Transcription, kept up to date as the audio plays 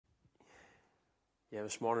Yeah,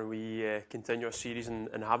 this morning we continue our series in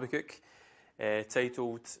Habakkuk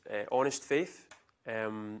titled Honest Faith.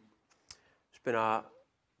 I've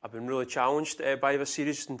been really challenged by this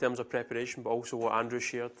series in terms of preparation, but also what Andrew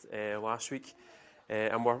shared last week.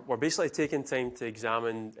 And we're basically taking time to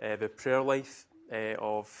examine the prayer life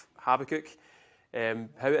of Habakkuk.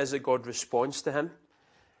 How is it God responds to him?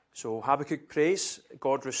 So Habakkuk prays,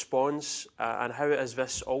 God responds, and how is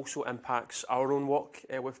this also impacts our own walk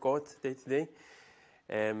with God day to day.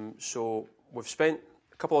 So we've spent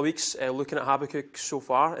a couple of weeks looking at Habakkuk so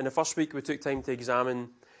far. In the first week, we took time to examine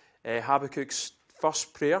Habakkuk's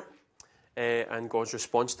first prayer and God's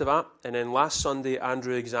response to that. And then last Sunday,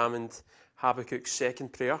 Andrew examined Habakkuk's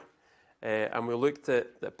second prayer, and we looked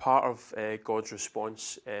at the part of God's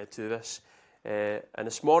response to this. And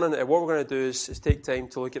this morning, what we're going to do is take time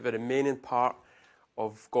to look at the remaining part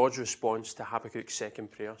of God's response to Habakkuk's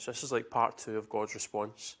second prayer. So this is like part 2 of God's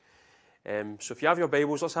response. So if you have your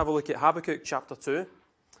Bibles, let's have a look at Habakkuk chapter 2.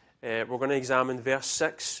 We're going to examine verse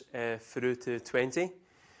 6 through to 20.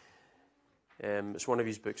 It's one of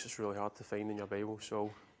these books that's really hard to find in your Bible,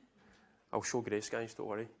 so I'll show grace, guys, don't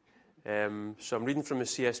worry. So I'm reading from the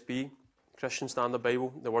CSB, Christian Standard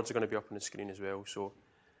Bible. The words are going to be up on the screen as well. So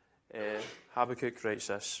Habakkuk writes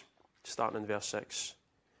this, starting in verse 6.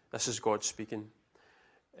 This is God speaking.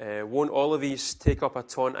 Won't all of these take up a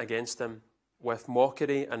taunt against him, with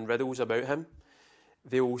mockery and riddles about him?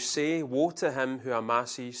 They will say, woe to him who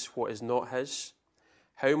amasses what is not his.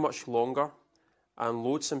 How much longer? And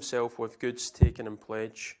loads himself with goods taken in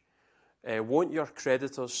pledge. Won't your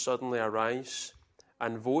creditors suddenly arise,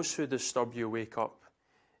 and those who disturb you wake up?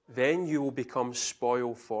 Then you will become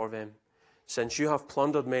spoil for them. Since you have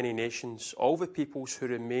plundered many nations, all the peoples who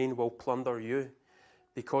remain will plunder you,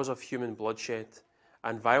 because of human bloodshed,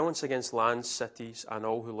 and violence against lands, cities, and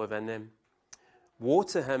all who live in them. Woe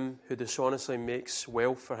to him who dishonestly makes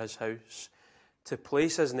wealth for his house, to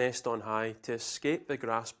place his nest on high, to escape the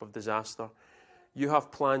grasp of disaster. You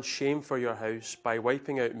have planned shame for your house by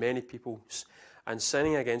wiping out many peoples and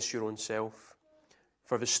sinning against your own self.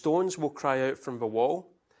 For the stones will cry out from the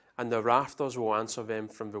wall, and the rafters will answer them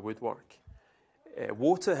from the woodwork.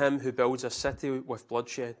 Woe to him who builds a city with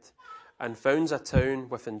bloodshed and founds a town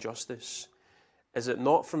with injustice. Is it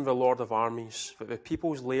not from the Lord of armies that the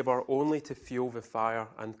peoples labour only to fuel the fire,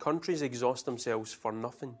 and countries exhaust themselves for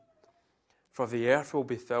nothing? For the earth will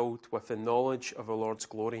be filled with the knowledge of the Lord's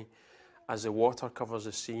glory, as the water covers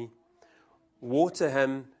the sea. Woe to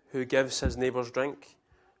him who gives his neighbours drink,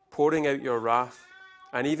 pouring out your wrath,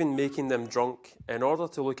 and even making them drunk, in order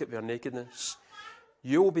to look at their nakedness.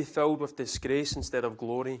 You will be filled with disgrace instead of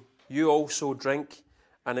glory. You also drink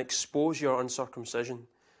and expose your uncircumcision.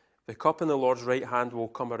 The cup in the Lord's right hand will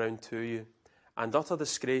come around to you, and utter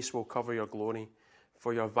disgrace will cover your glory,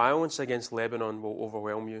 for your violence against Lebanon will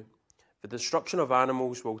overwhelm you. The destruction of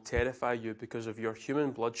animals will terrify you because of your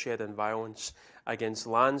human bloodshed and violence against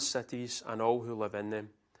lands, cities, and all who live in them.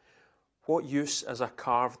 What use is a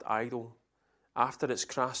carved idol after its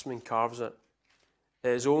craftsman carves it? It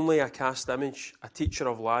is only a cast image, a teacher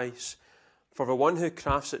of lies. For the one who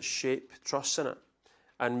crafts its shape trusts in it,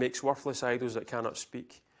 and makes worthless idols that cannot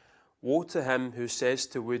speak. Woe to him who says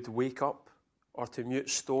to wood, wake up, or to mute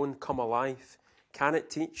stone, come alive. Can it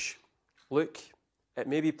teach? Look, it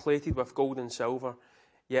may be plated with gold and silver,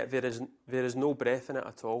 yet there is no breath in it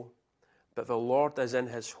at all. But the Lord is in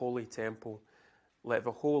his holy temple. Let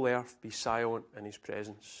the whole earth be silent in his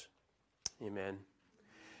presence. Amen.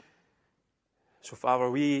 So, Father,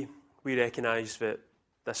 we recognise that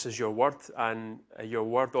this is your word, and your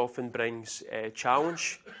word often brings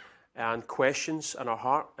challenge and questions in our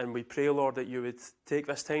heart, and we pray, Lord, that you would take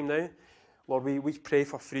this time now. Lord, we pray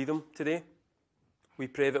for freedom today. We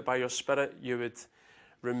pray that by your Spirit you would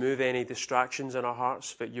remove any distractions in our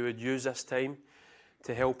hearts, that you would use this time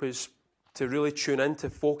to help us to really tune in, to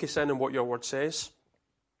focus in on what your word says.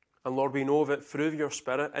 And Lord, we know that through your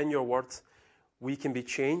Spirit, in your word, we can be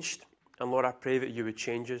changed. And Lord, I pray that you would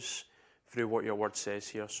change us through what your word says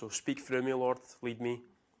here. So speak through me, Lord, lead me.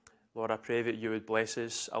 Lord, I pray that you would bless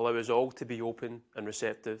us, allow us all to be open and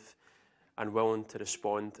receptive and willing to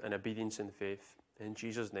respond in obedience and faith. In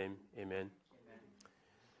Jesus' name, amen.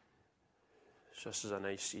 So this is a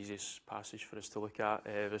nice, easy passage for us to look at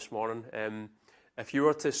this morning. If you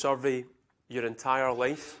were to survey your entire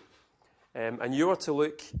life and you were to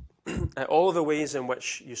look at all of the ways in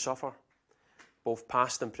which you suffer, both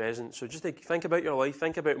past and present, so just think about your life,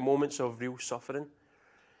 think about moments of real suffering,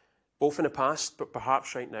 both in the past, but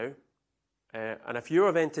perhaps right now. And if you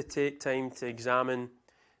were then to take time to examine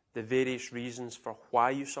the various reasons for why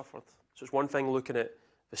you suffered. So it's one thing looking at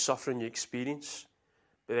the suffering you experience,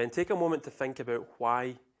 But then take a moment to think about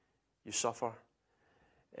why you suffer.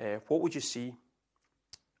 What would you see?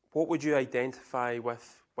 What would you identify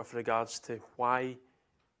with regards to why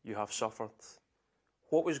you have suffered?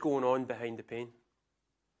 What was going on behind the pain?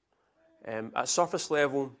 At surface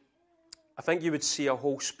level, I think you would see a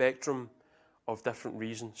whole spectrum of different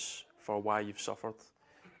reasons for why you've suffered.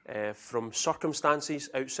 From circumstances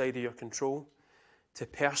outside of your control, to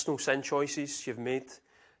personal sin choices you've made,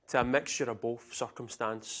 to a mixture of both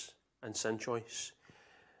circumstance and sin choice.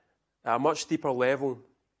 At a much deeper level,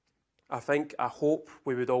 I hope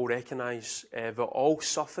we would all recognise that all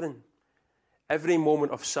suffering, every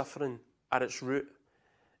moment of suffering at its root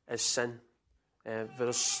is sin.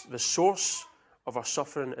 The source of our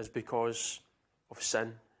suffering is because of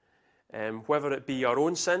sin. Whether it be our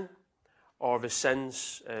own sin or the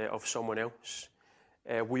sins of someone else.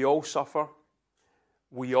 We all suffer.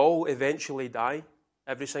 We all eventually die.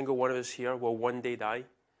 Every single one of us here will one day die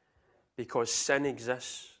because sin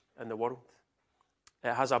exists in the world.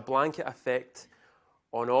 It has a blanket effect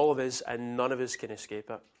on all of us and none of us can escape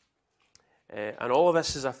it. And all of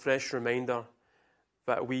this is a fresh reminder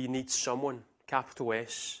that we need someone, capital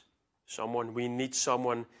S, someone. We need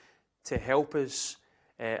someone to help us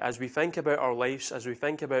as we think about our lives, as we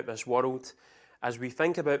think about this world, as we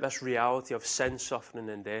think about this reality of sin, suffering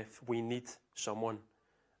and death. We need someone.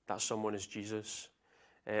 That someone is Jesus.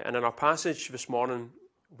 And in our passage this morning,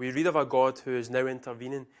 we read of a God who is now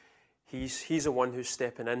intervening. He's the one who's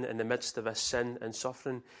stepping in the midst of this sin and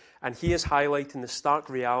suffering. And he is highlighting the stark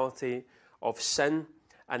reality of sin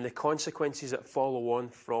and the consequences that follow on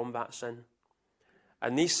from that sin.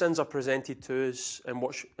 And these sins are presented to us in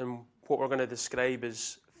what we're going to describe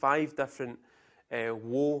as 5 different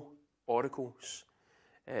woe oracles.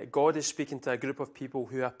 God is speaking to a group of people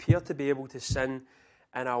who appear to be able to sin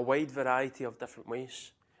in a wide variety of different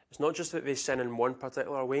ways. It's not just that they sin in one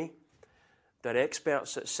particular way. They're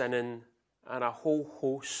experts at sinning in a whole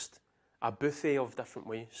host, a buffet of different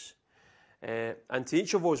ways. And to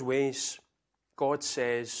each of those ways, God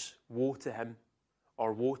says, woe to him,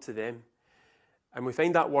 or woe to them. And we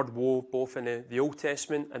find that word woe both in the Old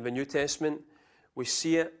Testament and the New Testament. We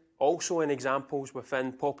see it also in examples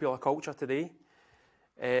within popular culture today.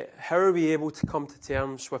 How are we able to come to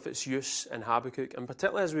terms with its use in Habakkuk? And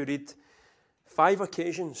particularly as we read 5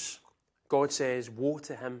 occasions, God says, woe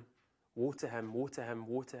to him, woe to him, woe to him,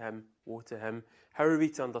 woe to him, woe to him. How are we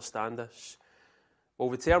to understand this? Well,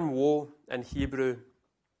 the term woe in Hebrew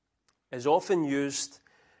is often used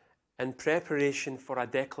in preparation for a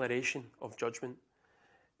declaration of judgment.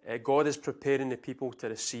 God is preparing the people to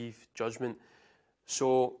receive judgment.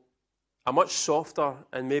 So a much softer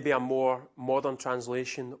and maybe a more modern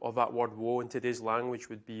translation of that word woe in today's language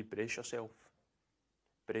would be brace yourself.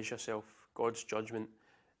 Brace yourself. God's judgment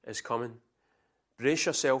is coming. Brace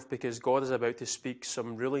yourself because God is about to speak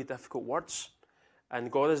some really difficult words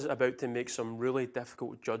and God is about to make some really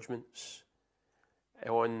difficult judgments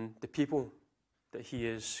on the people that he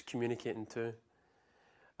is communicating to.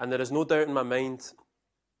 And there is no doubt in my mind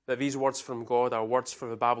that these words from God are words for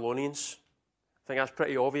the Babylonians. I think that's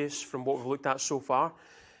pretty obvious from what we've looked at so far.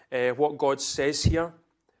 What God says here,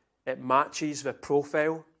 it matches the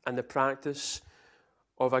profile and the practice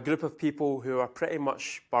of a group of people who are pretty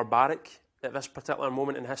much barbaric at this particular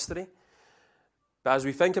moment in history. But as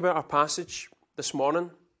we think about our passage this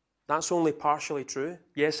morning, that's only partially true.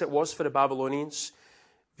 Yes, it was for the Babylonians.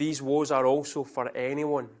 These woes are also for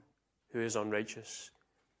anyone who is unrighteous.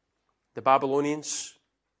 The Babylonians,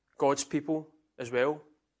 God's people as well,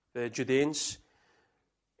 the Judeans,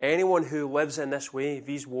 anyone who lives in this way,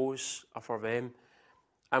 these woes are for them.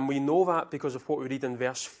 And we know that because of what we read in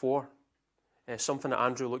verse 4, something that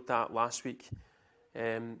Andrew looked at last week.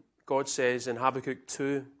 God says in Habakkuk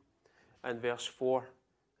 2 and verse 4,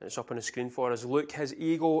 and it's up on the screen for us, look, his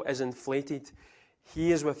ego is inflated.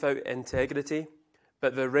 He is without integrity,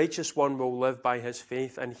 but the righteous one will live by his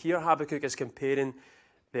faith. And here Habakkuk is comparing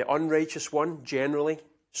the unrighteous one, generally,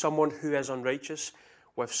 someone who is unrighteous,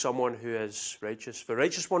 with someone who is righteous. The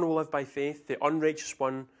righteous one will live by faith. The unrighteous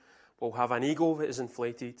one will have an ego that is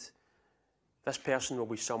inflated. This person will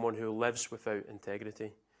be someone who lives without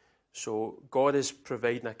integrity. So God is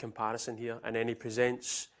providing a comparison here, and then he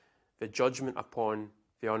presents the judgment upon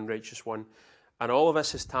the unrighteous one. And all of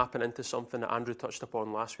this is tapping into something that Andrew touched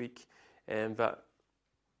upon last week,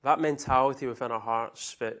 that mentality within our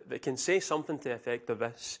hearts that can say something to the effect of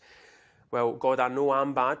this. Well, God, I know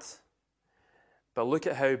I'm bad, but look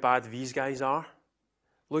at how bad these guys are.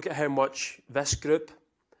 Look at how much this group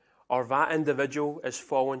or that individual is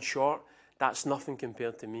falling short. That's nothing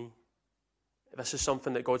compared to me. This is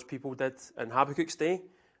something that God's people did in Habakkuk's day,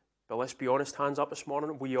 But let's be honest, hands up this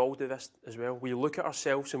morning, we all do this as well. We look at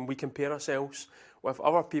ourselves and we compare ourselves with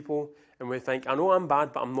other people and we think, I know I'm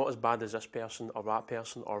bad, but I'm not as bad as this person or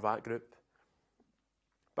that group.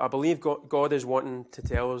 But I believe God is wanting to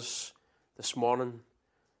tell us this morning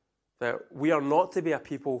that we are not to be a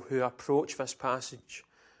people who approach this passage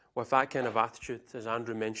with that kind of attitude, as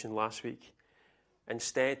Andrew mentioned last week.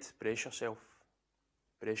 Instead, brace yourself.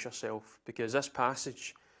 Brace yourself, because this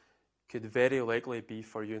passage could very likely be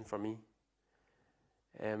for you and for me.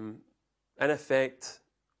 In effect,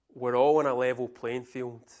 we're all on a level playing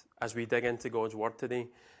field as we dig into God's Word today.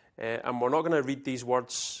 And we're not going to read these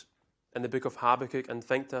words in the book of Habakkuk and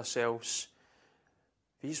think to ourselves,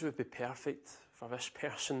 these would be perfect for this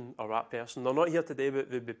person or that person. They're not here today,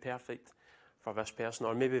 but they'd be perfect for this person.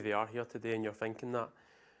 Or maybe they are here today and you're thinking that.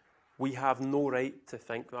 We have no right to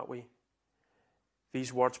think that way.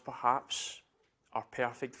 These words perhaps are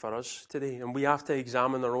perfect for us today. And we have to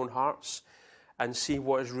examine our own hearts and see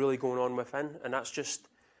what is really going on within. And that's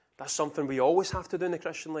something we always have to do in the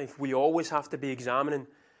Christian life. We always have to be examining,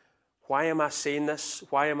 why am I saying this?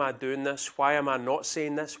 Why am I doing this? Why am I not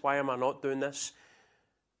saying this? Why am I not doing this?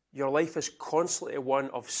 Your life is constantly one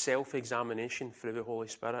of self-examination through the Holy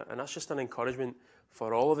Spirit. And that's just an encouragement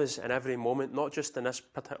for all of us in every moment, not just in this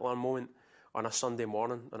particular moment on a Sunday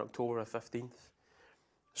morning on October the 15th.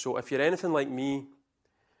 So if you're anything like me,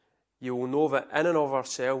 you will know that in and of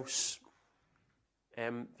ourselves,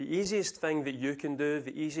 the easiest thing that you can do,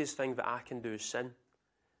 the easiest thing that I can do is sin.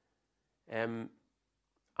 I'm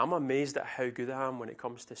amazed at how good I am when it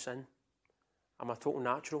comes to sin. I'm a total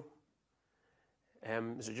natural.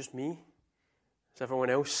 Is it just me? Is everyone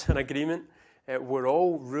else in agreement? We're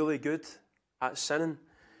all really good at sinning.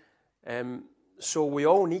 So we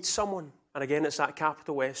all need someone. And again, it's that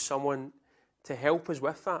capital S, someone to help us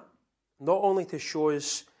with that. Not only to show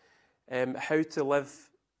us how to live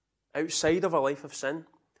outside of a life of sin,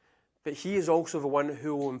 but he is also the one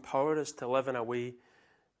who will empower us to live in a way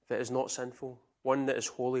that is not sinful, one that is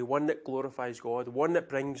holy, one that glorifies God, one that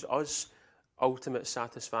brings us ultimate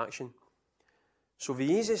satisfaction. So the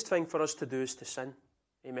easiest thing for us to do is to sin.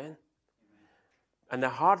 Amen? And the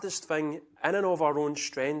hardest thing in and of our own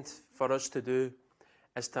strength for us to do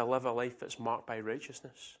is to live a life that's marked by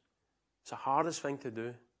righteousness. It's the hardest thing to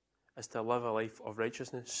do, is to live a life of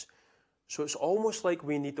righteousness. So it's almost like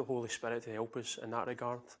we need the Holy Spirit to help us in that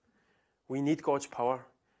regard. We need God's power.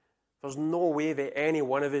 There's no way that any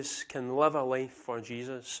one of us can live a life for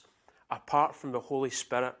Jesus apart from the Holy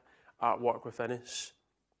Spirit at work within us.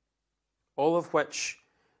 All of which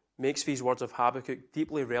makes these words of Habakkuk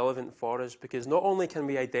deeply relevant for us, because not only can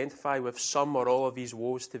we identify with some or all of these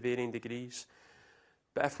woes to varying degrees,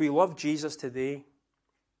 but if we love Jesus today,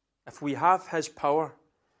 if we have his power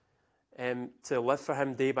to live for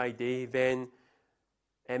him day by day, then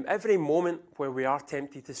every moment where we are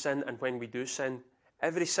tempted to sin and when we do sin,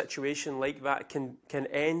 every situation like that can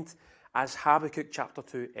end as Habakkuk chapter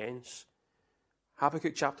 2 ends.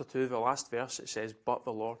 Habakkuk chapter 2, the last verse, it says, "But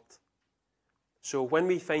the Lord." So when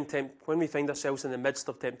we find ourselves in the midst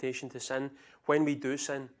of temptation to sin, when we do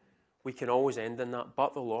sin, we can always end in that,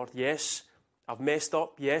 "But the Lord." Yes, I've messed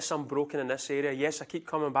up. Yes, I'm broken in this area. Yes, I keep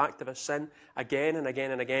coming back to this sin again and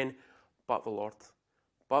again and again. But the Lord.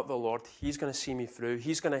 But the Lord, he's going to see me through.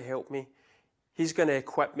 He's going to help me. He's going to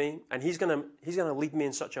equip me. And he's going to lead me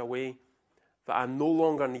in such a way that I no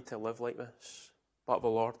longer need to live like this. But the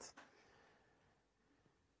Lord.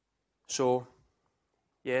 So,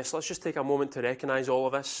 yes, let's just take a moment to recognize all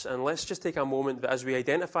of this. And let's just take a moment that as we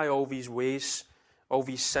identify all these ways, all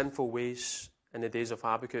these sinful ways in the days of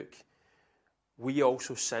Habakkuk, we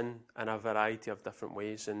also sin in a variety of different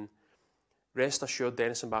ways. And rest assured,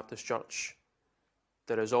 Denison Baptist Church,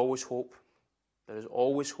 there is always hope. There is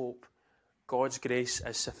always hope. God's grace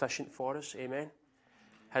is sufficient for us. Amen.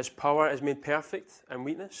 His power is made perfect in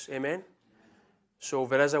weakness. Amen. So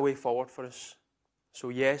there is a way forward for us. So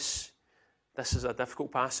yes, this is a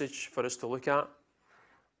difficult passage for us to look at,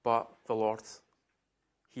 but the Lord,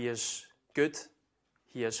 he is good,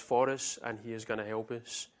 he is for us, and he is going to help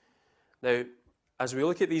us. Now, as we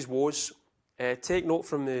look at these woes, take note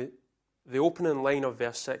from the opening line of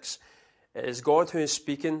verse 6. It is God who is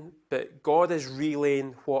speaking, but God is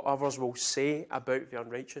relaying what others will say about the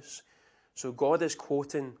unrighteous. So God is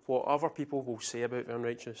quoting what other people will say about the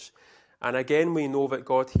unrighteous. And again, we know that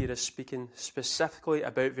God here is speaking specifically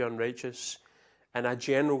about the unrighteous in a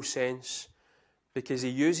general sense, because he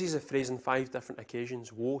uses the phrase in 5 different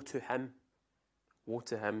occasions, "Woe to him." Woe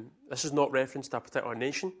to him. This is not reference to a particular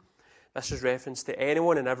nation. This is reference to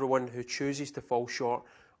anyone and everyone who chooses to fall short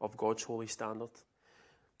of God's holy standard.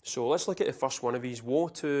 So let's look at the first one of these. Woe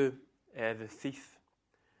to the thief.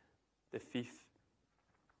 the thief.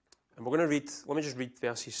 And we're going to read, let me just read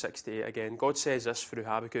verses 6 to 8 again. God says this through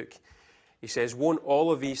Habakkuk. He says, "Won't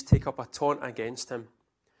all of these take up a taunt against him,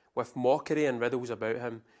 with mockery and riddles about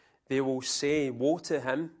him? They will say, 'Woe to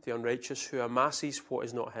him, the unrighteous, who amasses what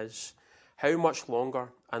is not his. How much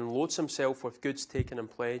longer, and loads himself with goods taken in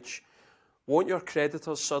pledge? Won't your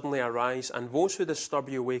creditors suddenly arise, and those who disturb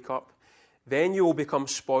you wake up? Then you will become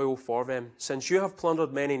spoil for them. Since you have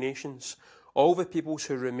plundered many nations, all the peoples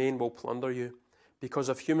who remain will plunder you, because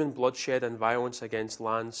of human bloodshed and violence against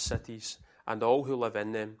lands, cities, and all who live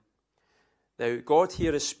in them.'" Now, God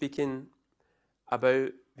here is speaking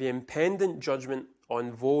about the impending judgment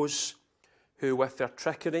on those who, with their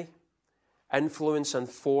trickery, influence, and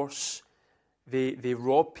force, they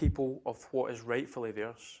rob people of what is rightfully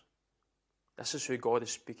theirs. This is who God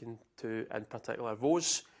is speaking to in particular.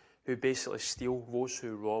 Those who basically steal, those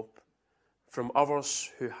who rob from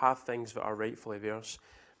others who have things that are rightfully theirs.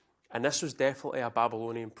 And this was definitely a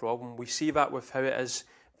Babylonian problem. We see that with how it is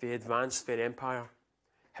they advanced their empire,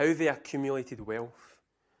 how they accumulated wealth.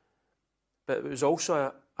 But it was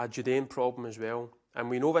also a Judean problem as well. And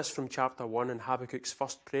we know this from chapter 1 in Habakkuk's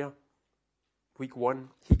first prayer, week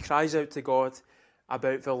 1. He cries out to God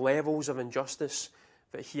about the levels of injustice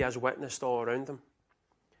that he has witnessed all around him.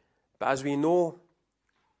 But as we know,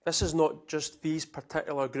 this is not just these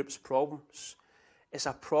particular groups' problems. It's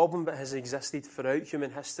a problem that has existed throughout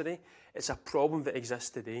human history. It's a problem that exists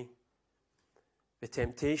today. The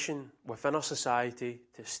temptation within our society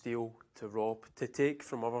to steal, to rob, to take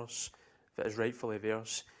from others that is rightfully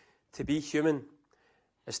theirs. To be human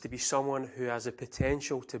is to be someone who has the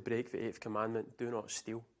potential to break the 8th commandment, do not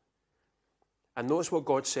steal. And notice what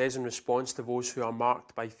God says in response to those who are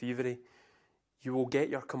marked by thievery. You will get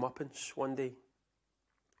your comeuppance one day.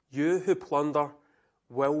 You who plunder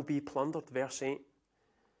will be plundered, verse 8.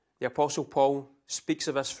 The Apostle Paul speaks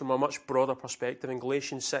of this from a much broader perspective in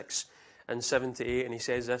Galatians 6 and 7 to 8, and he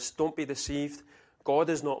says this: "Don't be deceived, God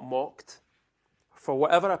is not mocked. For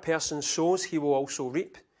whatever a person sows, he will also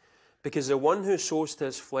reap, because the one who sows to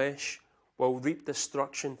his flesh will reap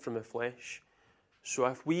destruction from the flesh." So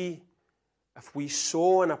if we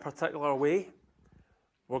sow in a particular way,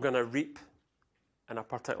 we're going to reap in a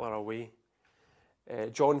particular way.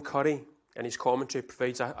 John Curry, in his commentary,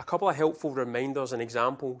 provides a couple of helpful reminders and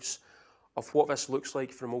examples of what this looks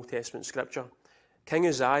like from Old Testament scripture. King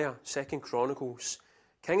Uzziah, 2 Chronicles.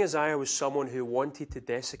 King Uzziah was someone who wanted to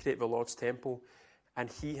desecrate the Lord's temple, and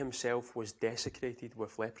he himself was desecrated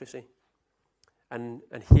with leprosy. And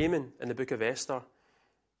Haman, in the book of Esther,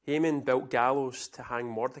 Haman built gallows to hang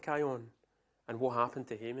Mordecai on. And what happened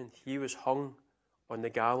to Haman? He was hung on the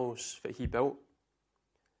gallows that he built.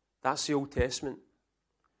 That's the Old Testament.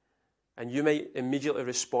 And you might immediately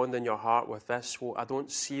respond in your heart with this: well, I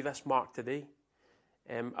don't see this mark today.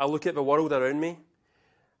 I look at the world around me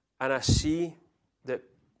and I see that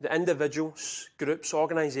the individuals, groups,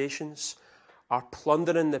 organisations are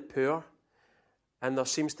plundering the poor, and there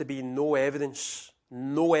seems to be no evidence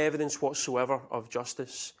whatsoever of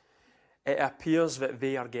justice. It appears that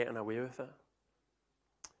they are getting away with it.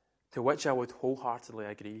 To which I would wholeheartedly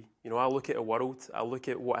agree. I look at the world, I look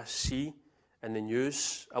at what I see in the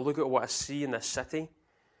news, I look at what I see in this city,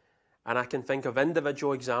 and I can think of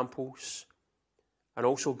individual examples and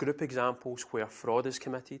also group examples where fraud is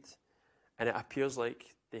committed, and it appears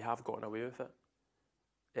like they have gotten away with it.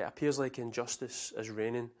 It appears like injustice is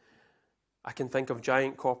reigning. I can think of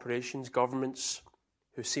giant corporations, governments,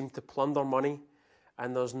 who seem to plunder money,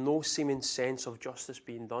 and there's no seeming sense of justice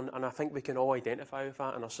being done. And I think we can all identify with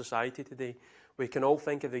that in our society today. We can all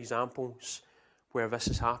think of examples where this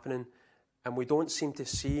is happening, and we don't seem to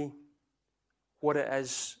see what it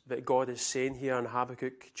is that God is saying here in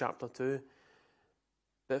Habakkuk chapter 2.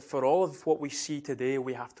 That for all of what we see today,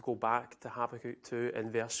 we have to go back to Habakkuk 2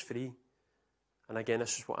 in verse 3. And again,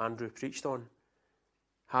 this is what Andrew preached on.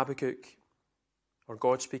 Habakkuk, or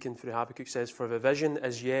God speaking through Habakkuk, says, "For the vision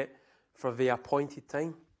is yet for the appointed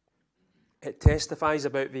time. It testifies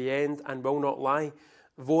about the end and will not lie.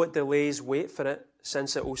 Though it delays, wait for it,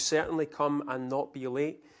 since it will certainly come and not be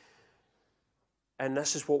late." And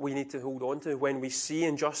this is what we need to hold on to. When we see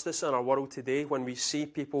injustice in our world today, when we see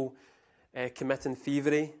people committing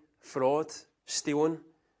thievery, fraud, stealing,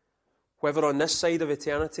 whether on this side of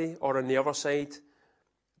eternity or on the other side,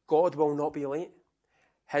 God will not be late.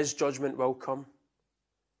 His judgment will come.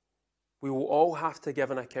 We will all have to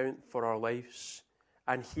give an account for our lives,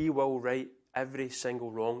 and he will right every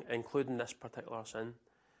single wrong, including this particular sin.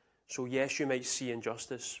 So yes, you might see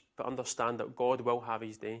injustice, but understand that God will have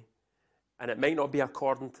his day. And it might not be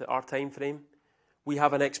according to our time frame. We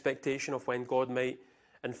have an expectation of when God might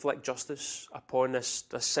inflict justice upon this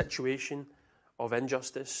situation of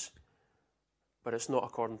injustice. But it's not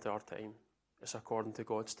according to our time. It's according to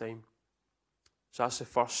God's time. So that's the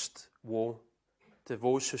first woe, to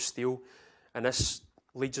those who steal. And this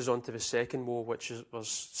leads us on to the second woe, which was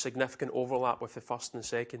significant overlap with the first and the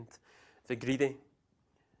second. The greedy.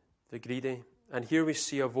 The greedy. And here we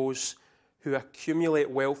see of those who accumulate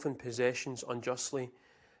wealth and possessions unjustly,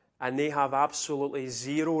 and they have absolutely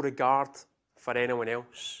zero regard for anyone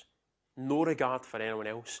else. No regard for anyone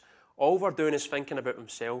else. All they're doing is thinking about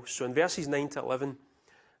themselves. So in verses 9 to 11,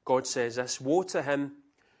 God says this: "Woe to him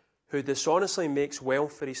who dishonestly makes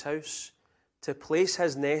wealth for his house, to place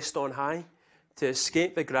his nest on high, to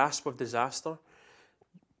escape the grasp of disaster.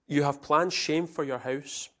 You have planned shame for your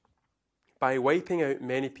house by wiping out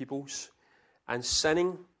many peoples and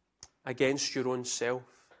sinning against your own self.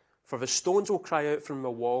 For the stones will cry out from the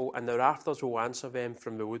wall, and the rafters will answer them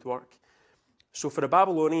from the woodwork." So for the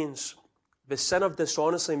Babylonians, the sin of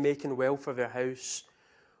dishonestly making wealth for their house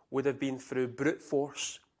would have been through brute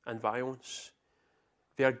force and violence.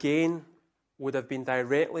 Their gain would have been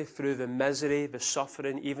directly through the misery, the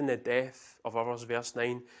suffering, even the death of others, verse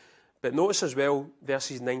 9. But notice as well,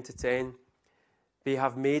 verses 9 to 10, they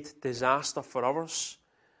have made disaster for others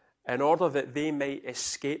in order that they might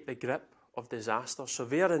escape the grip of disaster. So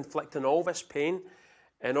they are inflicting all this pain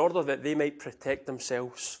in order that they might protect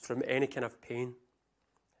themselves from any kind of pain.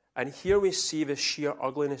 And here we see the sheer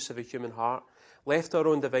ugliness of the human heart. Left to our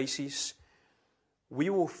own devices,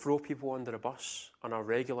 we will throw people under a bus on a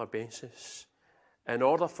regular basis in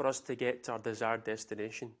order for us to get to our desired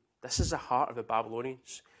destination. This is the heart of the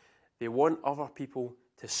Babylonians. They want other people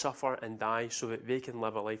to suffer and die so that they can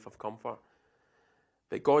live a life of comfort.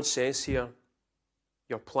 But God says here,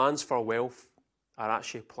 your plans for wealth are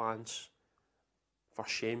actually plans for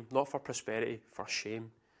shame, not for prosperity, for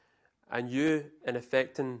shame. And you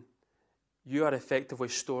are effectively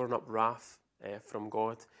storing up wrath from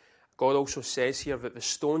God. God also says here that the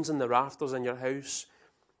stones and the rafters in your house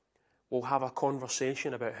will have a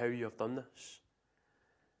conversation about how you have done this.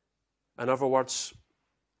 In other words,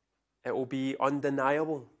 it will be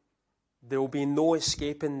undeniable. There will be no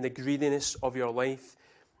escaping the greediness of your life.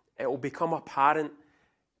 It will become apparent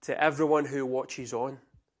to everyone who watches on.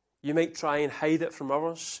 You might try and hide it from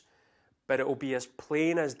others, but it will be as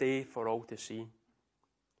plain as day for all to see.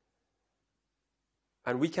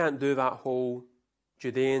 And we can't do that whole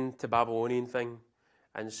Judean to Babylonian thing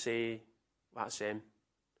and say, that's them.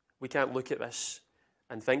 We can't look at this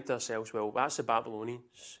and think to ourselves, well, that's the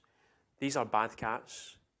Babylonians. These are bad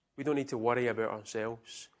cats. We don't need to worry about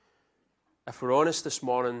ourselves. If we're honest this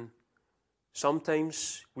morning,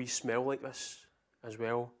 sometimes we smell like this as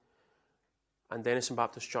well. And Denison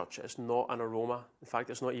Baptist Church, it's not an aroma. In fact,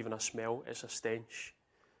 it's not even a smell, it's a stench.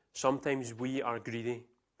 Sometimes we are greedy,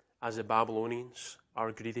 as the Babylonians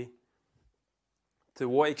are greedy. To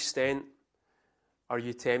what extent are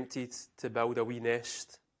you tempted to build a wee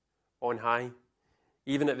nest on high,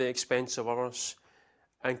 even at the expense of others,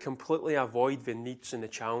 and completely avoid the needs and the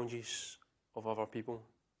challenges of other people?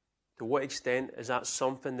 To what extent is that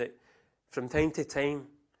something that from time to time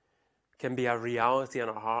can be a reality in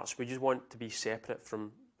our hearts? We just want to be separate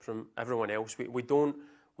from everyone else. We don't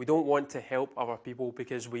want to help other people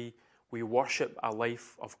because we worship a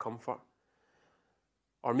life of comfort.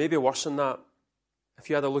 Or maybe worse than that, if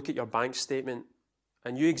you had a look at your bank statement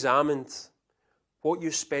and you examined what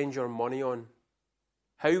you spend your money on,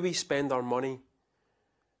 how we spend our money,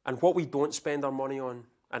 and what we don't spend our money on,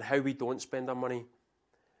 and how we don't spend our money,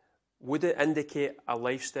 would it indicate a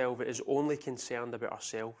lifestyle that is only concerned about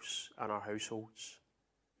ourselves and our households?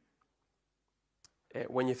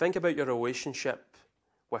 When you think about your relationship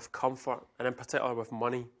with comfort, and in particular with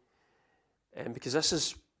money, because this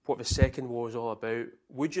is what the second woe is all about,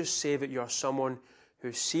 would you say that you are someone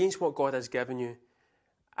who sees what God has given you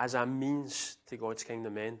as a means to God's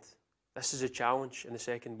kingdom end? This is a challenge in the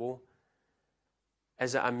second woe.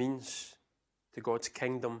 Is it a means to God's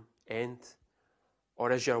kingdom end?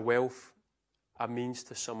 Or is your wealth a means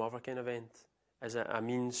to some other kind of end? Is it a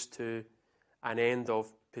means to an end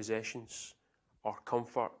of possessions or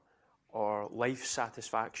comfort or life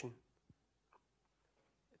satisfaction?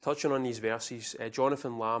 Touching on these verses,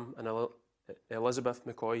 Jonathan Lamb and Elizabeth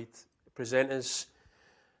McCoy present us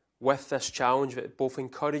with this challenge that both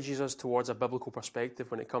encourages us towards a biblical perspective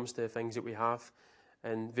when it comes to the things that we have.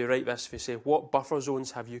 And they write this, they say, what buffer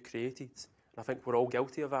zones have you created? And I think we're all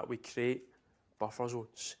guilty of that. We create buffer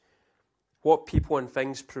zones. What people and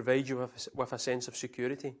things provide you with a sense of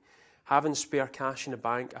security? Having spare cash in the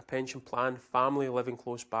bank, a pension plan, family living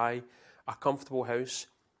close by, a comfortable house.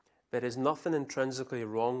 There is nothing intrinsically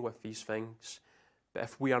wrong with these things, But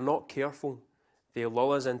if we are not careful, they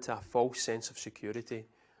lull us into a false sense of security.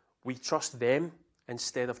 We trust them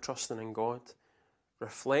instead of trusting in God.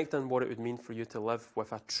 Reflect on what it would mean for you to live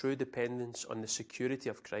with a true dependence on the security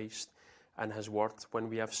of Christ and His Word when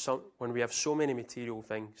we have so many material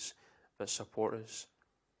things that support us.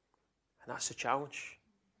 And that's the challenge.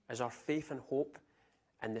 Is our faith and hope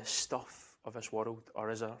in the stuff of this world, or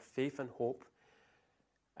is our faith and hope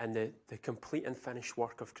in the complete and finished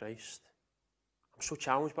work of Christ? I'm so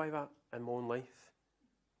challenged by that in my own life.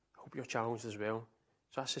 I hope you're challenged as well.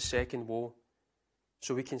 So that's the second woe.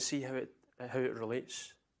 So we can see how it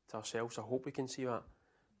relates to ourselves. I hope we can see that.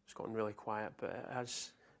 It's gotten really quiet, but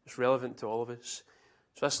it's relevant to all of us.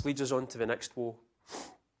 So this leads us on to the next woe.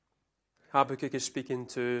 Habakkuk is speaking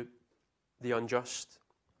to the unjust.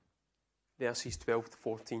 Verses 12 to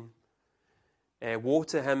 14. Woe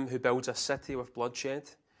to him who builds a city with bloodshed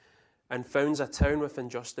and founds a town with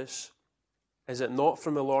injustice. Is it not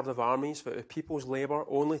from the Lord of armies that the peoples labour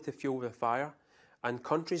only to fuel the fire, and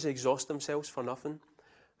countries exhaust themselves for nothing?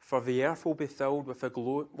 For the earth will be filled with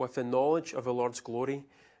the knowledge of the Lord's glory,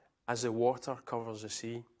 as the water covers the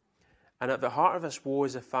sea. And at the heart of this woe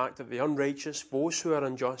is the fact that the unrighteous, those who are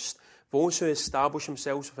unjust, those who establish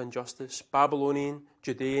themselves with injustice, Babylonian,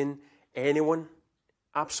 Judean, anyone,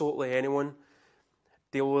 absolutely anyone,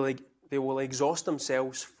 they will exhaust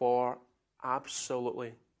themselves for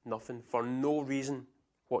absolutely nothing, for no reason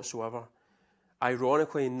whatsoever.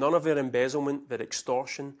 Ironically, none of their embezzlement, their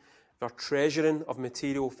extortion, their treasuring of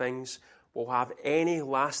material things will have any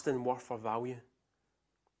lasting worth or value.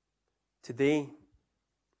 Today,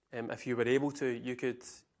 if you were able to, you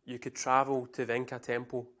could travel to the Inca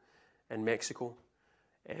Temple in Mexico,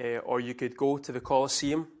 or you could go to the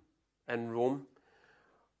Colosseum in Rome,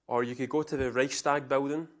 or you could go to the Reichstag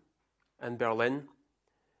building in Berlin,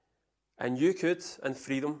 and you could, in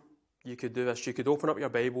freedom, you could do this. You could open up your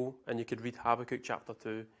Bible and you could read Habakkuk chapter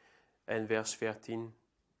 2 and verse 13.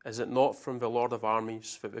 Is it not from the Lord of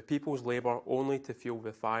armies that the peoples labour only to fuel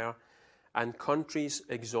the fire, and countries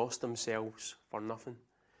exhaust themselves for nothing?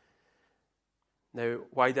 Now,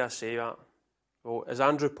 why do I say that? Well, as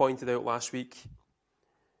Andrew pointed out last week,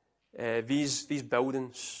 these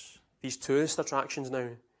buildings, these tourist attractions now,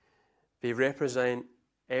 they represent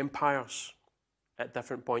empires at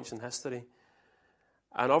different points in history.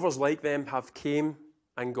 And others like them have came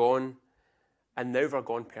and gone, and now they're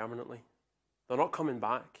gone permanently. They're not coming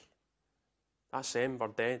back. That's them, they're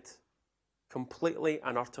dead. Completely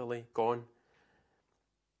and utterly gone.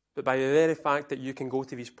 But by the very fact that you can go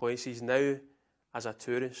to these places now as a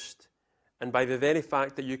tourist, and by the very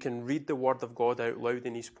fact that you can read the Word of God out loud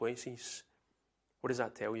in these places, what does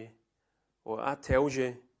that tell you? Well, that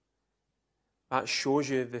shows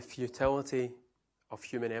you the futility of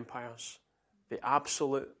human empires, the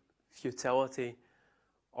absolute futility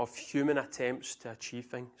of human attempts to achieve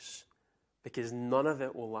things, because none of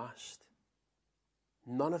it will last.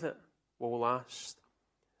 None of it will last.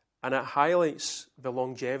 And it highlights the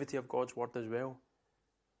longevity of God's Word as well,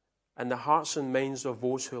 and the hearts and minds of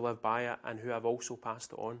those who live by it and who have also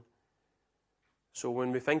passed it on. So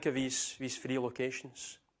when we think of these three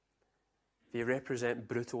locations, they represent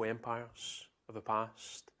brutal empires of the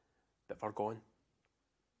past, but they're gone.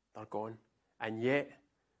 They're gone. And yet,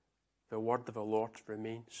 the word of the Lord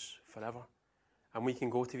remains forever. And we can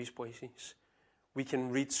go to these places. We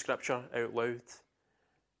can read Scripture out loud.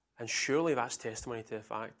 And surely that's testimony to the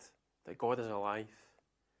fact that God is alive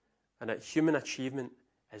and that human achievement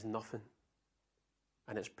is nothing.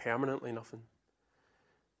 And it's permanently nothing.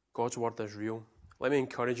 God's word is real. Let me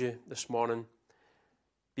encourage you this morning.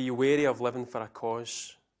 Be wary of living for a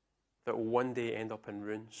cause that will one day end up in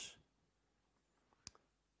ruins.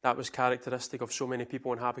 That was characteristic of so many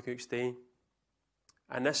people in Habakkuk's day.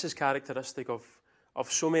 And this is characteristic of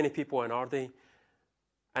so many people in our day.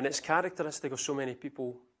 And it's characteristic of so many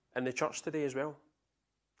people in the church today as well.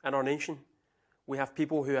 In our nation, we have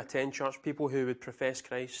people who attend church, people who would profess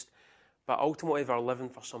Christ, but ultimately they're living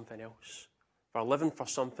for something else. They're living for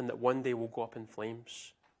something that one day will go up in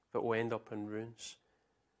flames, that will end up in ruins.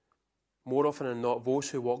 More often than not, those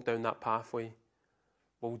who walk down that pathway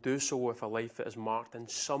will do so with a life that is marked in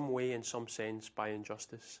some way, in some sense, by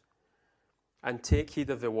injustice. And take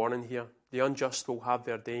heed of the warning here. The unjust will have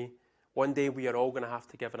their day. One day we are all going to have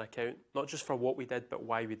to give an account, not just for what we did, but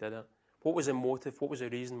why we did it. What was the motive? What was the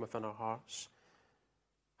reason within our hearts?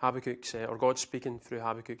 Habakkuk said, or God speaking through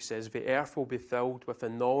Habakkuk says, the earth will be filled with the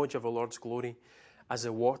knowledge of the Lord's glory as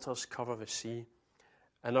the waters cover the sea.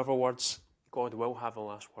 In other words, God will have the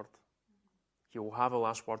last word. He will have the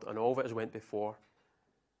last word on all that has went before.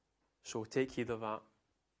 So take heed of that.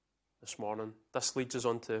 this morning. This leads us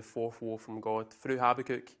on to the fourth woe from God. Through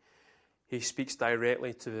Habakkuk, he speaks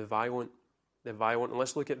directly to the violent. And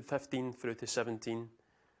let's look at 15 through to 17.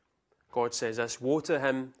 God says this, "Woe to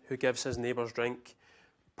him who gives his neighbours drink,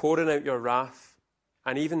 pouring out your wrath,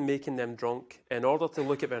 and even making them drunk, in order to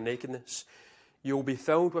look at their nakedness. You will be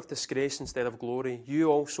filled with disgrace instead of glory. You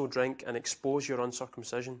also drink and expose your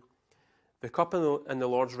uncircumcision. The cup in the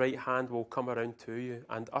Lord's right hand will come around to you,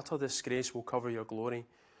 and utter disgrace will cover your glory.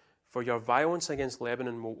 For your violence against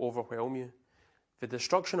Lebanon will overwhelm you. The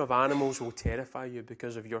destruction of animals will terrify you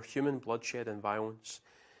because of your human bloodshed and violence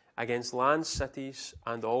against lands, cities,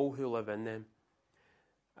 and all who live in them."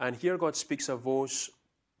 And here God speaks of those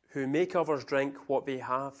who make others drink what they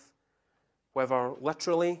have, whether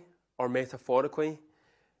literally or metaphorically,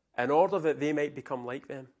 in order that they might become like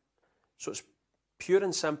them. So it's pure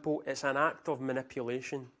and simple, it's an act of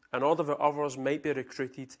manipulation, in order that others might be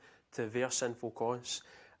recruited to their sinful cause.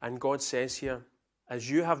 And God says here, as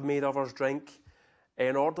you have made others drink,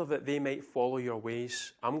 in order that they might follow your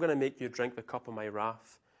ways, I'm going to make you drink the cup of my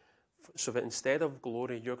wrath, so that instead of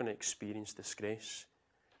glory, you're going to experience disgrace.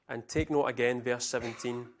 And take note again, verse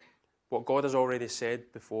 17, what God has already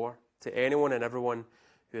said before, to anyone and everyone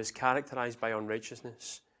who is characterized by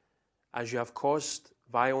unrighteousness, as you have caused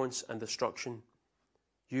violence and destruction,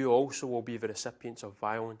 you also will be the recipients of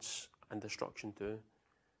violence and destruction too.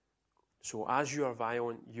 So as you are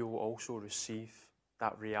violent, you will also receive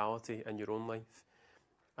that reality in your own life.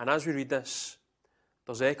 And as we read this,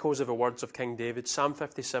 there's echoes of the words of King David. Psalm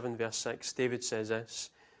 57 verse 6, David says this,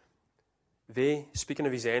 "They," speaking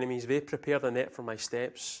of his enemies, "they prepared a net for my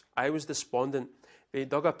steps. I was despondent. They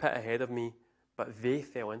dug a pit ahead of me, but they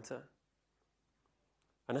fell into it."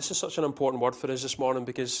 And this is such an important word for us this morning,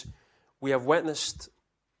 because we have witnessed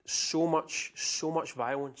so much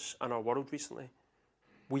violence in our world recently.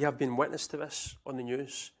 We have been witness to this on the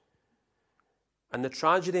news. And the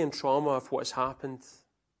tragedy and trauma of what has happened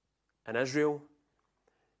in Israel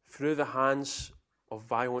through the hands of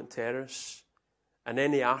violent terrorists, and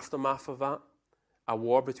then the aftermath of that, a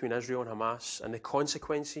war between Israel and Hamas, and the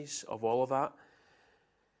consequences of all of that,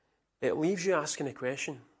 it leaves you asking the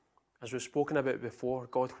question, as we've spoken about before,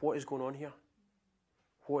 God, what is going on here?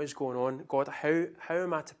 What is going on? God, how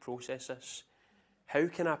am I to process this? How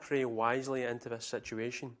can I pray wisely into this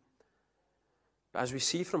situation? But as we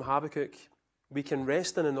see from Habakkuk, we can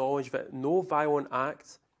rest in the knowledge that no violent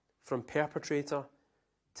act from perpetrator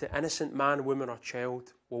to innocent man, woman or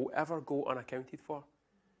child will ever go unaccounted for.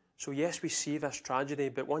 So yes, we see this tragedy,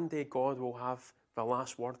 but one day God will have the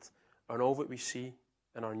last word on all that we see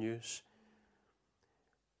in our news.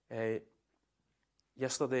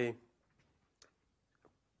 Yesterday,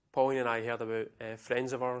 Pauline and I heard about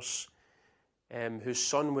friends of ours whose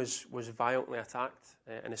son was violently attacked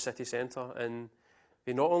in the city centre, and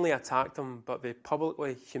they not only attacked him, but they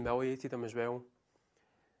publicly humiliated him as well.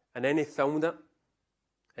 And then they filmed it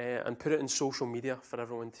and put it in social media for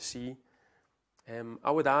everyone to see.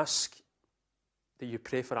 I would ask that you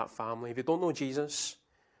pray for that family. They don't know Jesus,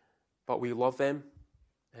 but we love them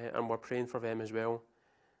and we're praying for them as well.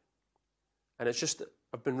 And it's just,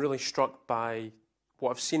 I've been really struck by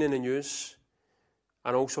what I've seen in the news,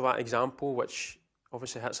 and also that example, which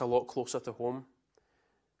obviously hits a lot closer to home.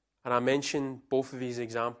 And I mention both of these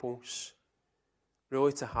examples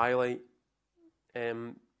really to highlight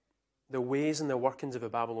the ways and the workings of the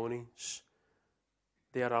Babylonians.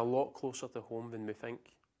 They are a lot closer to home than we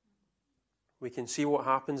think. We can see what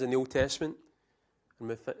happens in the Old Testament,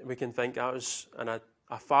 and we can think that was in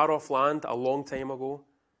a far-off land a long time ago.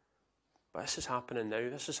 But this is happening now.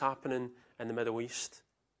 This is happening in the Middle East.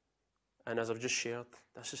 And as I've just shared,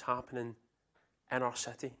 this is happening in our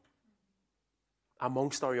city,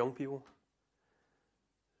 amongst our young people.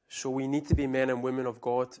 So we need to be men and women of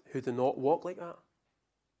God who do not walk like that,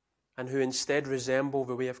 and who instead resemble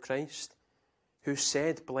the way of Christ, who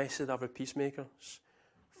said, "Blessed are the peacemakers,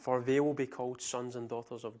 for they will be called sons and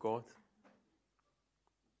daughters of God."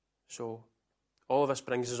 So all of this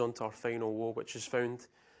brings us on to our final woe, which is found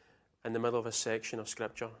in the middle of a section of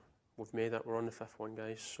Scripture. We've made it. We're on the fifth one,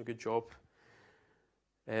 guys, so good job.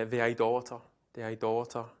 The idolater. The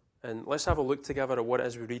idolater. And let's have a look together at what it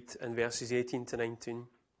is we read in verses 18 to 19.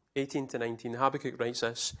 18 to 19. Habakkuk writes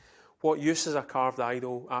this, "What use is a carved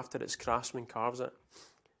idol after its craftsman carves it?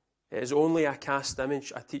 It is only a cast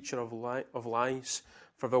image, a teacher of lies.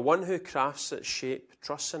 For the one who crafts its shape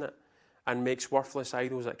trusts in it and makes worthless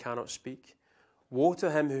idols that cannot speak. Woe to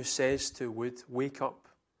him who says to wood, 'Wake up,'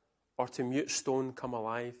 or to mute stone, 'Come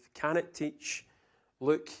alive.' Can it teach?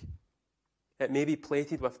 Look, it may be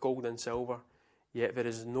plated with gold and silver, yet there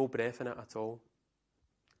is no breath in it at all."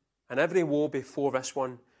 And every woe before this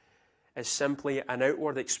one is simply an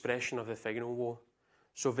outward expression of the final woe.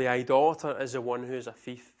 So the idolater is the one who is a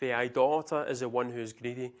thief. The idolater is the one who is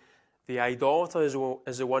greedy. The idolater is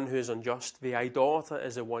the one who is unjust. The idolater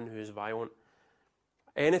is the one who is violent.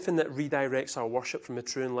 Anything that redirects our worship from the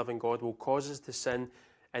true and living God will cause us to sin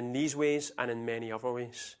in these ways and in many other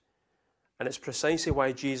ways. And it's precisely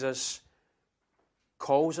why Jesus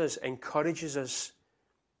calls us, encourages us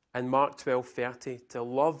in Mark 12:30 to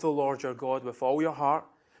love the Lord your God with all your heart,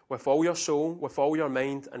 with all your soul, with all your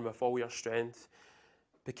mind, and with all your strength.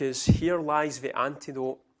 Because here lies the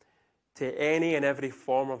antidote to any and every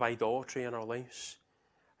form of idolatry in our lives.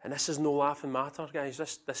 And this is no laughing matter, guys.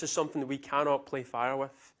 This is something that we cannot play fire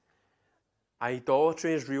with.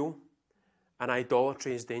 Idolatry is real, and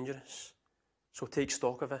idolatry is dangerous. So take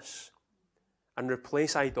stock of this and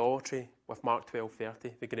replace idolatry with Mark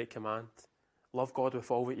 12:30, the great command. Love God with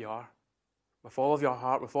all that you are, with all of your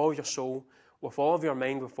heart, with all of your soul, with all of your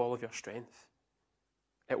mind, with all of your strength.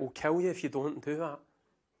 It will kill you if you don't do that.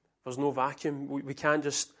 There's no vacuum. We can't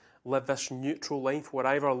just live this neutral life. We're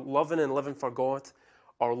either loving and living for God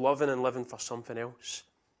or loving and living for something else.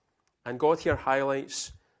 And God here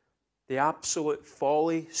highlights the absolute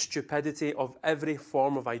folly, stupidity of every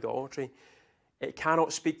form of idolatry. It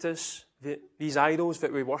cannot speak to us. These idols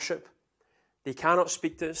that we worship, they cannot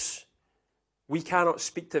speak to us. We cannot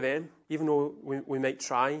speak to them, even though we might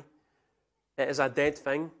try. It is a dead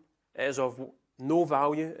thing. It is of no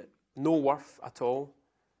value, no worth at all.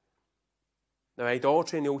 Now,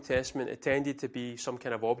 idolatry in the Old Testament, it tended to be some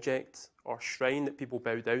kind of object or shrine that people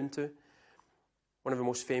bow down to. One of the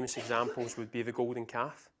most famous examples would be the golden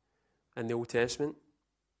calf in the Old Testament,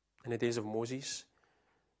 in the days of Moses.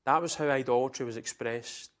 That was how idolatry was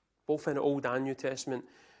expressed, both in the Old and New Testament.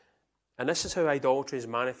 And this is how idolatry is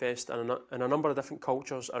manifest in a number of different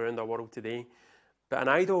cultures around our world today. But an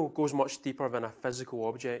idol goes much deeper than a physical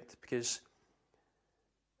object, because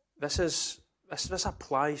this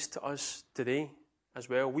applies to us today as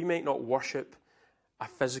well. We might not worship a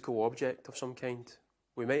physical object of some kind.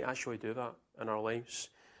 We might actually do that in our lives.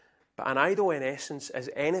 But an idol, in essence, is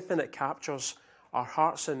anything that captures our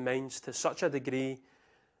hearts and minds to such a degree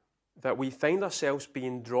that we find ourselves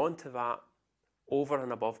being drawn to that over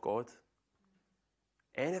and above God.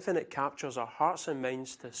 Anything that captures our hearts and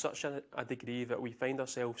minds to such a degree that we find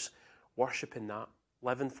ourselves worshipping that,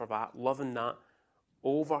 living for that, loving that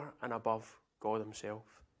over and above God himself.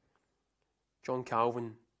 John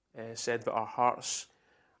Calvin said that our hearts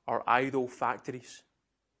are idol factories,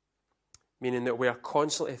 meaning that we are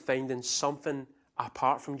constantly finding something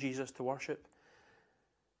apart from Jesus to worship.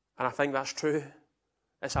 And I think that's true.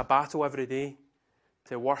 It's a battle every day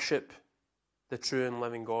to worship the true and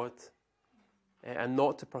living God and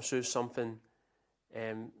not to pursue something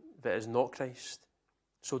that is not Christ.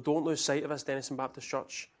 So don't lose sight of this, Denison Baptist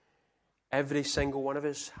Church. Every single one of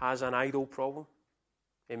us has an idol problem.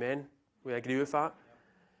 Amen? We agree with that?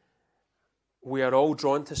 We are all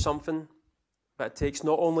drawn to something that takes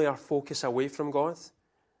not only our focus away from God,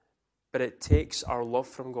 but it takes our love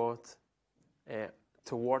from God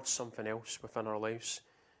towards something else within our lives.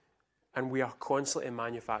 And we are constantly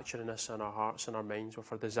manufacturing this in our hearts and our minds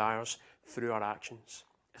with our desires through our actions.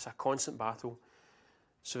 It's a constant battle.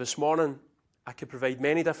 So this morning, I could provide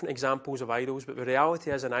many different examples of idols, but the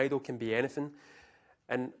reality is an idol can be anything.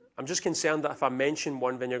 And I'm just concerned that if I mention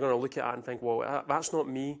one, then you're going to look at it and think, well, that's not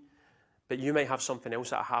me. But you might have something else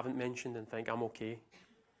that I haven't mentioned and think, I'm okay.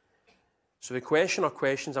 So the question or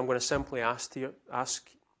questions I'm going to simply ask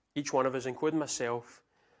each one of us, including myself,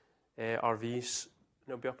 are these.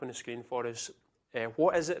 It'll be up on the screen for us.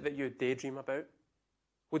 What is it that you daydream about?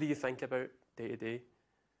 What do you think about day to day?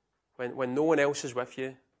 When no one else is with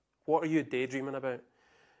you, what are you daydreaming about?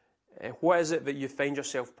 What is it that you find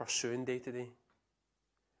yourself pursuing day to day?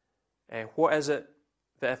 What is it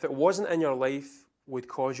that if it wasn't in your life would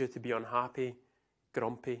cause you to be unhappy,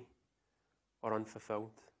 grumpy, or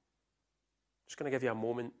unfulfilled? Just going to give you a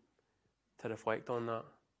moment to reflect on that.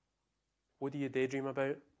 What do you daydream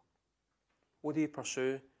about? What do you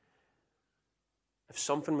pursue? If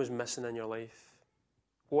something was missing in your life,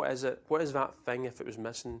 what is it? What is that thing, if it was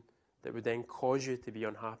missing, that would then cause you to be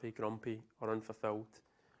unhappy, grumpy, or unfulfilled?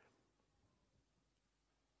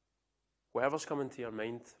 Whatever's coming to your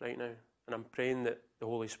mind right now, and I'm praying that the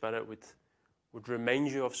Holy Spirit would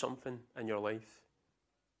remind you of something in your life.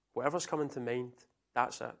 Whatever's coming to mind,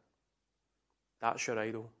 that's it. That's your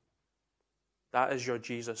idol. That is your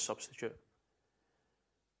Jesus substitute.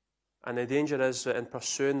 And the danger is that in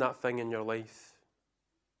pursuing that thing in your life,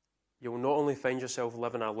 you'll not only find yourself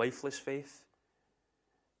living a lifeless faith,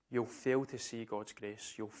 you'll fail to see God's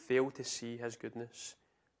grace. You'll fail to see his goodness.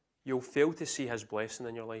 you'll fail to see his blessing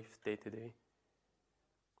in your life day to day.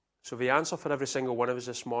 So the answer for every single one of us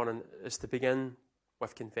this morning is to begin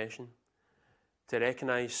with confession, to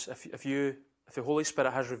recognise if the Holy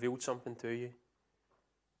Spirit has revealed something to you,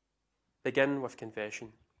 begin with confession.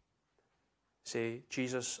 Say,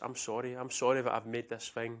 Jesus, I'm sorry. I'm sorry that I've made this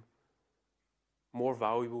thing more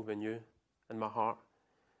valuable than you in my heart.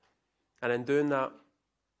 And in doing that,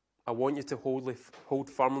 I want you to hold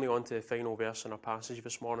firmly onto the final verse in our passage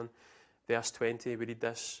this morning. Verse 20, we read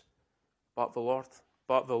this. But the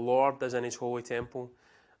Lord is in his holy temple.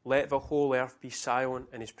 Let the whole earth be silent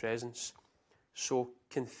in his presence. So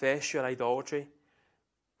confess your idolatry,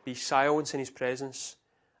 be silent in his presence,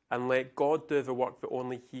 and let God do the work that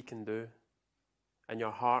only he can do in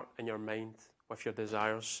your heart and your mind with your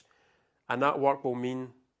desires. And that work will mean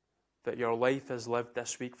that your life is lived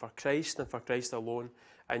this week for Christ and for Christ alone,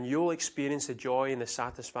 and you'll experience the joy and the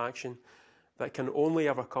satisfaction that can only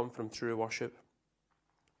ever come from true worship.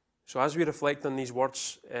 So as we reflect on these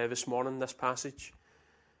words this morning, this passage,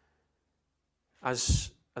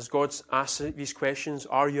 as God's asked these questions,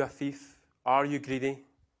 are you a thief? Are you greedy?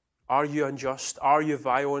 Are you unjust? Are you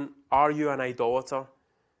violent? Are you an idolater?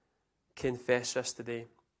 Confess this today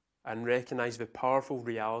and recognize the powerful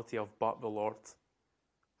reality of but the Lord.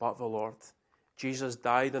 But the Lord. Jesus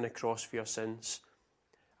died on the cross for your sins,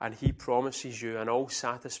 and he promises you an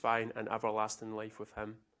all-satisfying and everlasting life with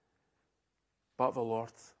him. But the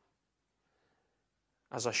Lord.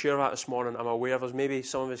 As I share that this morning, I'm aware there's maybe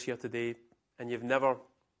some of us here today and you've never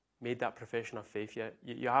made that profession of faith yet.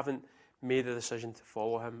 You haven't made a decision to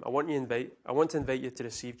follow him. I want to invite you to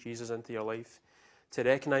receive Jesus into your life, to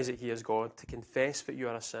recognize that he is God, to confess that you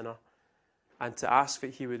are a sinner, and to ask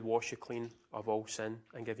that he would wash you clean of all sin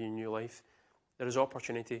and give you new life. There is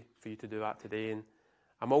opportunity for you to do that today. And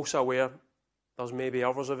I'm also aware there's maybe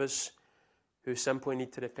others of us who simply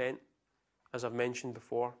need to repent. As I've mentioned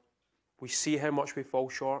before, we see how much we fall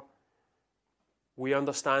short. We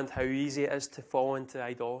understand how easy it is to fall into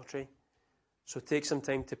idolatry. So take some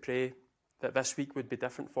time to pray that this week would be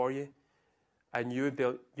different for you, and you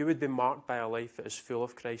would be marked by a life that is full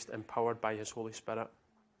of Christ, empowered by his Holy Spirit.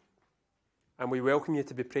 And we welcome you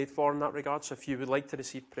to be prayed for in that regard. So if you would like to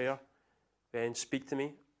receive prayer, then speak to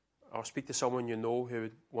me or speak to someone you know who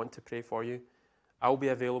would want to pray for you. I'll be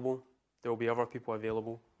available. There will be other people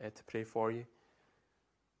available to pray for you.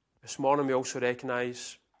 This morning we also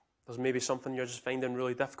recognise there's maybe something you're just finding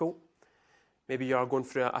really difficult. Maybe you're going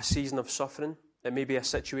through a season of suffering. It may be a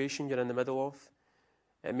situation you're in the middle of.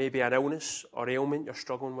 It may be an illness or ailment you're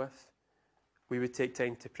struggling with. We would take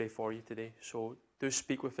time to pray for you today. So do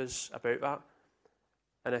speak with us about that.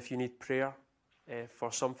 And if you need prayer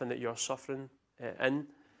for something that you're suffering in,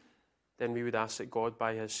 then we would ask that God,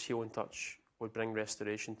 by his healing touch, would bring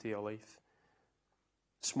restoration to your life.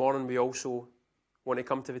 This morning we also want to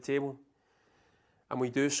come to the table, and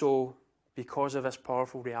we do so because of this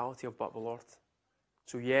powerful reality of but the Lord.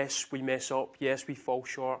 So yes, we mess up. Yes, we fall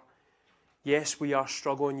short. Yes, we are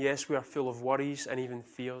struggling. Yes, we are full of worries and even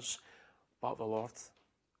fears. But the Lord.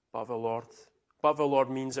 But the Lord. But the Lord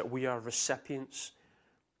means that we are recipients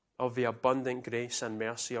of the abundant grace and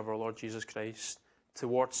mercy of our Lord Jesus Christ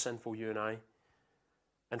towards sinful you and I.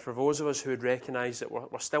 And for those of us who would recognise that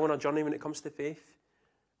we're still on a journey when it comes to faith,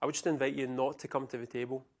 I would just invite you not to come to the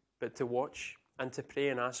table, but to watch and to pray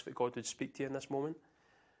and ask that God would speak to you in this moment.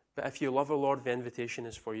 But if you love the Lord, the invitation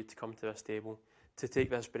is for you to come to this table, to take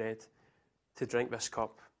this bread, to drink this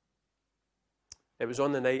cup. It was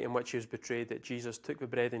on the night in which he was betrayed that Jesus took the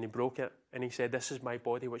bread and he broke it, and he said, "This is my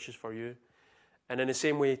body, which is for you." And in the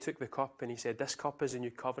same way, he took the cup and he said, "This cup is a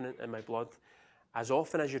new covenant in my blood. As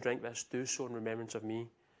often as you drink this, do so in remembrance of me."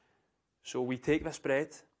 So we take this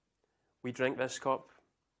bread, we drink this cup,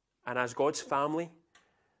 and as God's family,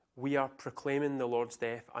 we are proclaiming the Lord's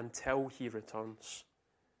death until he returns.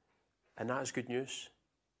 And that is good news.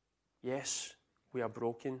 Yes, we are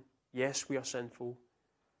broken. Yes, we are sinful.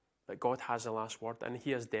 But God has the last word, and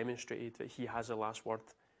he has demonstrated that he has the last word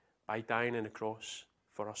by dying on the cross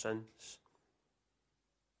for our sins.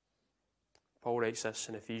 Paul writes this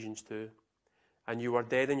in Ephesians 2. "And you were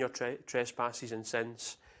dead in your trespasses and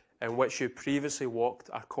sins, in which you previously walked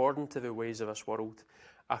according to the ways of this world,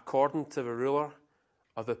 according to the ruler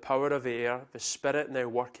of the power of the air, the spirit now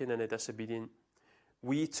working in the disobedient.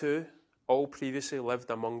 We too all previously lived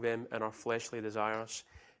among them in our fleshly desires,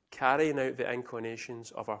 carrying out the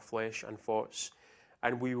inclinations of our flesh and thoughts.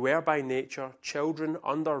 And we were by nature children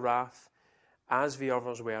under wrath, as the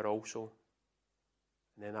others were also."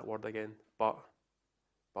 And then that word again, but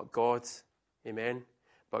God, amen,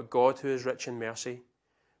 but God, who is rich in mercy,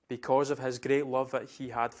 because of his great love that he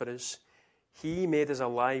had for us, He made us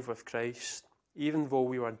alive with Christ. Even though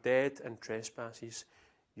we were dead in trespasses,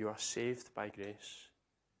 you are saved by grace.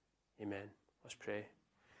 Amen. Let's pray.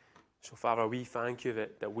 So, Father, we thank you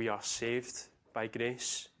that we are saved by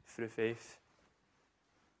grace through faith.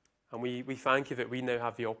 And we thank you that we now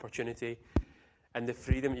have the opportunity and the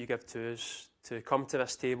freedom that you give to us to come to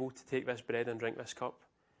this table, to take this bread and drink this cup,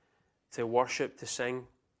 to worship, to sing,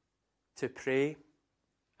 to pray,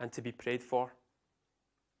 and to be prayed for.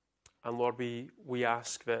 And Lord, we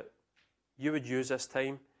ask that you would use this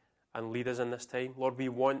time and lead us in this time. Lord, we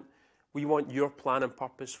want your plan and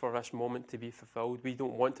purpose for this moment to be fulfilled. We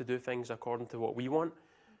don't want to do things according to what we want.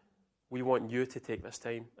 We want you to take this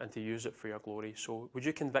time and to use it for your glory. So would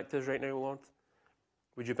you convict us right now, Lord?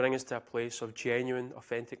 Would you bring us to a place of genuine,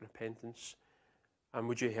 authentic repentance? And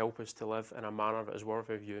would you help us to live in a manner that is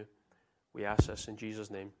worthy of you? We ask this in Jesus'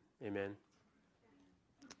 name. Amen.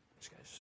 Thanks, guys.